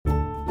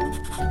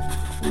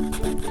Hi,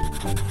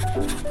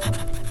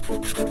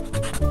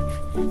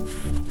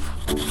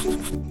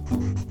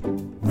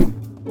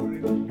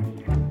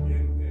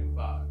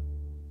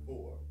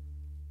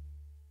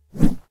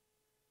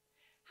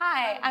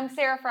 I'm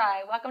Sarah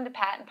Fry. Welcome to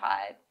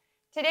PaTTAnpod.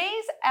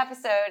 Today's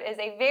episode is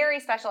a very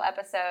special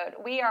episode.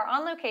 We are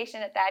on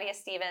location at Thaddeus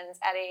Stevens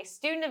at a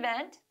student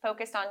event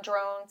focused on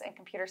drones and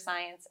computer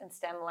science and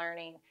STEM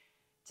learning.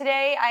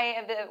 Today, I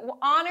have the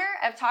honor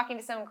of talking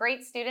to some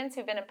great students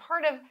who've been a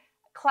part of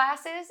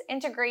classes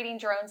integrating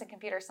drones and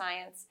computer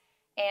science.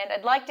 And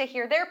I'd like to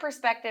hear their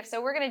perspective,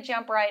 so we're going to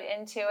jump right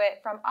into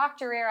it. From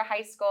Octorara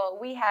High School,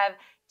 we have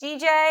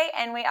DJ,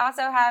 and we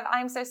also have,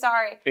 I'm so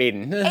sorry,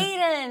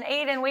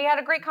 Aiden, we had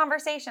a great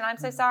conversation. I'm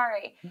so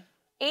sorry.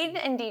 Aiden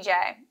and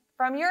DJ,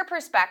 from your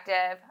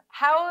perspective,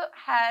 how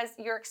has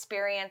your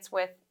experience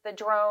with the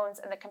drones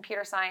and the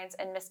computer science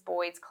and Miss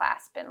Boyd's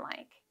class been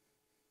like?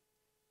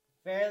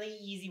 Fairly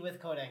easy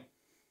with coding,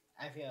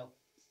 I feel.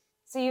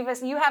 So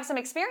you have some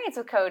experience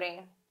with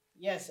coding?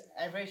 Yes,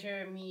 I'm pretty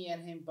sure me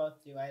and him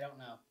both do. I don't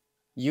know.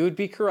 You would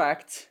be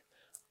correct.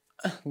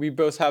 We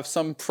both have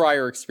some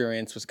prior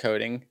experience with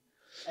coding.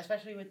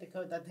 Especially with the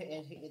code that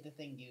the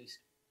thing used.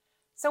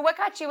 So what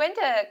got you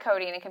into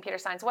coding and computer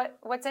science?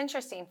 What's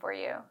interesting for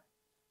you?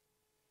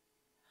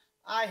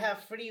 I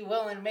have free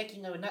will in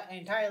making an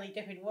entirely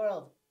different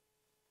world.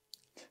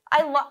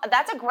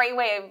 That's a great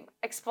way of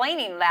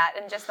explaining that,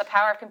 and just the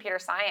power of computer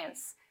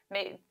science,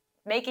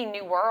 making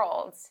new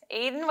worlds.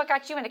 Aiden, what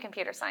got you into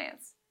computer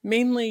science?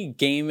 Mainly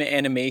game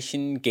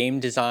animation,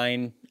 game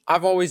design.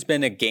 I've always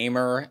been a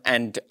gamer,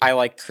 and I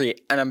like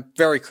and I'm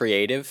very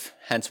creative,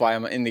 hence why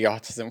I'm in the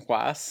autism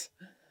class.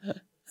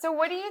 So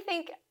what do you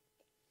think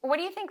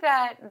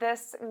that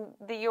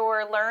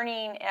you're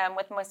learning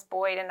with Miss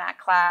Boyd in that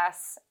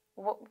class,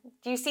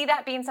 do you see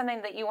that being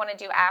something that you want to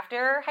do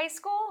after high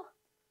school?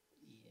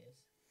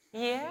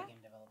 Yes. Yeah? I'm a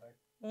game developer.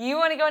 You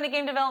want to go into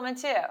game development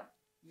too?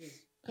 Yes.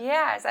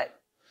 Yeah, is that...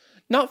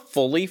 Not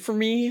fully for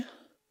me.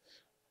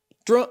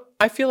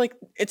 I feel like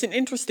it's an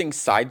interesting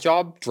side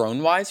job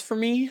drone-wise for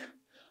me,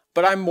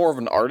 but I'm more of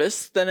an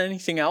artist than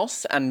anything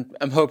else, and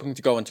I'm hoping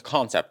to go into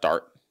concept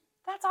art.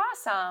 That's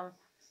awesome.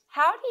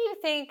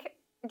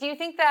 Do you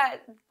think that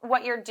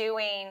what you're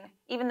doing,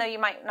 even though you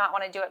might not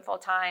want to do it full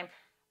time,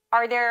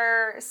 are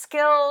there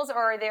skills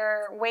or are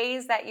there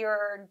ways that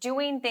you're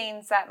doing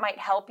things that might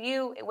help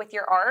you with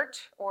your art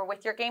or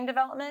with your game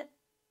development?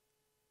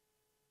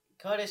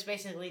 Code is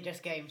basically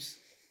just games.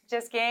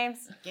 Just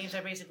games? Games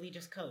are basically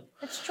just code.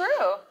 It's true.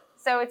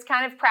 So it's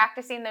kind of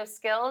practicing those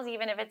skills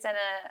even if it's in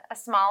a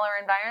smaller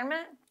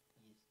environment?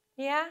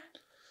 Yeah?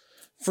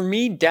 For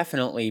me,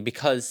 definitely,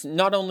 because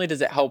not only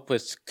does it help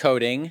with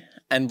coding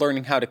and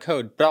learning how to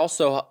code, but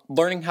also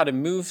learning how to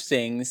move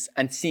things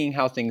and seeing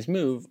how things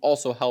move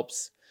also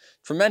helps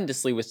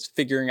tremendously with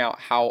figuring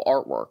out how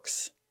art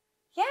works.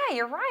 Yeah,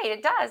 you're right.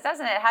 It does,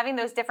 doesn't it? Having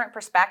those different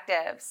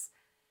perspectives.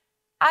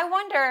 I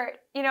wonder,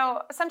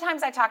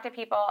 sometimes I talk to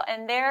people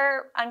and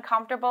they're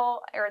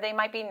uncomfortable or they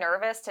might be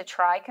nervous to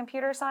try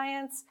computer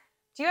science.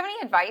 Do you have any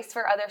advice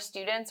for other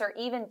students or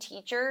even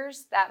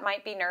teachers that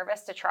might be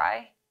nervous to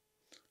try?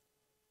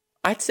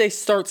 I'd say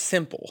start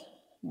simple.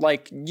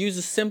 Like, use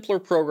a simpler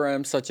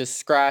program such as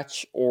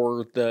Scratch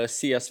or the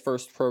CS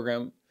First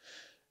program,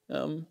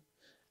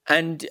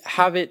 and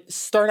have it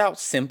start out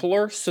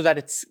simpler so that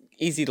it's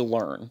easy to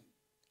learn.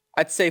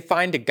 I'd say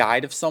find a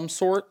guide of some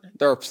sort.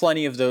 There are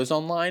plenty of those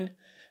online.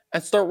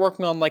 And start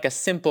working on like a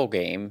simple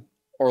game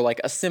or like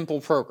a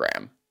simple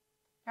program.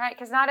 Right,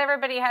 because not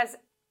everybody has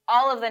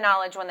all of the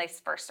knowledge when they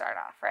first start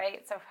off,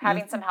 right? So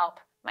having some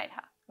help might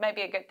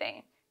be a good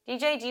thing.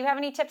 DJ, do you have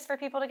any tips for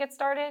people to get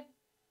started?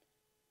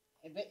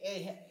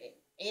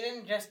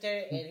 Aiden just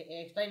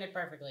explained it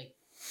perfectly.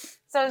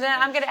 So then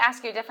I'm going to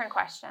ask you a different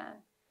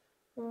question.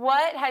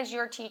 What has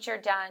your teacher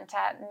done to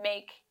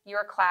make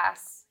your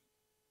class,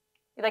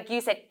 like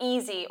you said,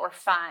 easy or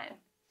fun?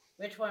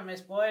 Which one, Miss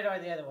Boyd or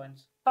the other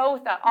ones?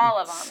 Both, all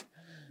of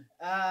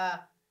them.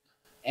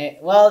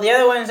 Well, the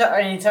other ones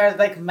are in sort of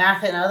like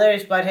math and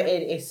others, but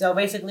so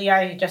basically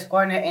I just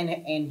go in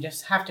and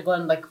just have to go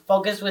and like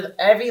focus with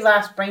every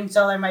last brain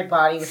cell in my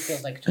body, which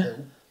feels like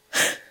 2.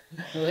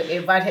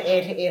 But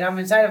I'm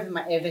inside of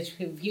the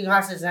few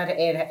classes that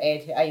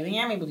I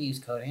am able to use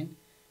coding,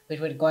 which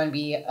would go and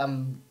be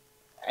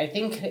I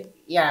think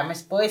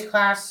Miss Boyd's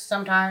class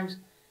sometimes,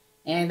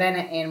 and then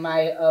in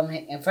my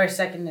first,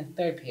 second, and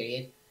third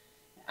period.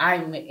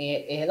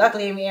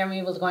 Luckily I'm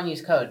able to go and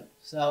use code,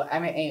 so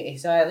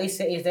so at least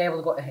if they're able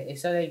to go,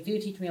 so they do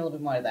teach me a little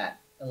bit more of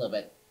that, a little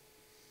bit.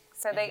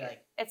 So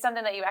it's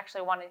something that you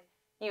actually want to,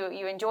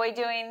 you enjoy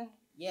doing.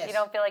 Yes. You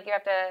don't feel like you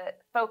have to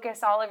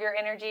focus all of your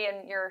energy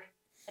and your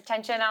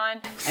attention on.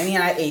 I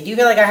mean, I do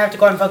feel like I have to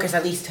go and focus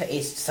at least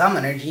some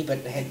energy, but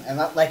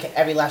not like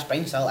every last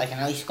brain cell. I can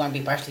at least go and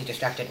be partially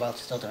distracted while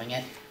still doing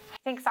it. I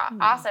think so.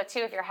 Also too,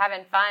 if you're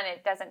having fun,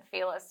 it doesn't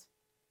feel as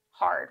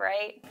hard,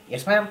 right?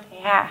 Yes, ma'am.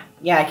 Yeah.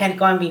 Yeah, I can't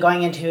go and be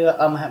going into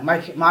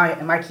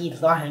marquee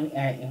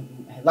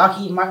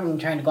Lockheed Martin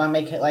trying to go and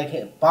make it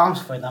like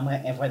bombs for them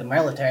and for the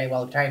military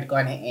while trying to go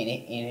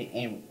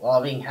and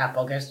while being half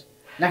focused.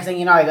 Next thing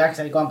you know, I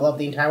actually go and blow up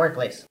the entire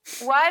workplace.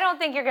 Well, I don't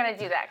think you're going to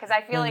do that because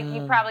I feel like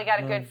you probably got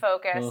a good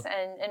focus,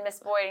 and Miss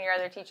Boyd and your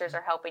other teachers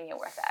are helping you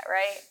with that,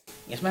 right?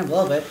 Yes, ma'am, a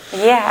little bit.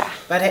 Yeah.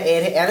 But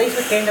at least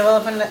with game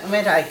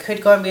development, I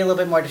could go and be a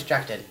little bit more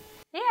distracted.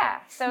 Yeah,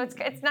 so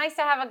it's nice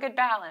to have a good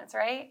balance,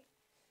 right?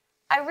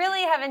 I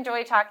really have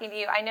enjoyed talking to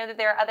you. I know that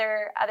there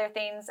are other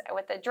things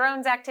with the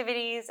drones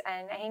activities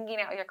and hanging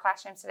out with your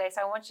classrooms today.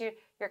 So I want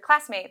your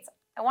classmates,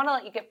 I want to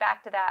let you get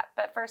back to that.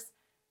 But first,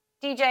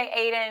 DJ,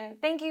 Aiden,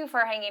 thank you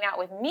for hanging out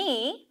with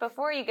me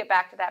before you get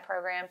back to that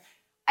program.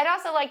 I'd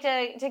also like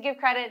to give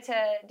credit to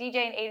DJ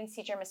and Aiden's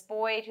teacher, Miss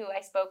Boyd, who I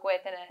spoke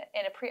with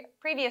in a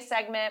previous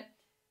segment,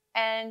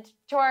 and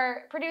to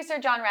our producer,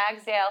 John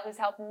Ragsdale, who's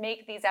helped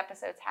make these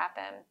episodes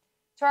happen.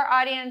 To our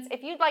audience,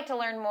 if you'd like to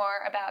learn more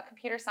about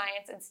computer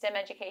science and STEM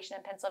education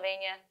in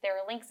Pennsylvania, there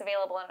are links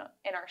available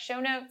in our show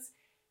notes.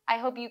 I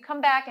hope you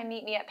come back and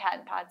meet me at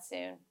PaTTAnpod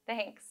soon.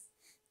 Thanks.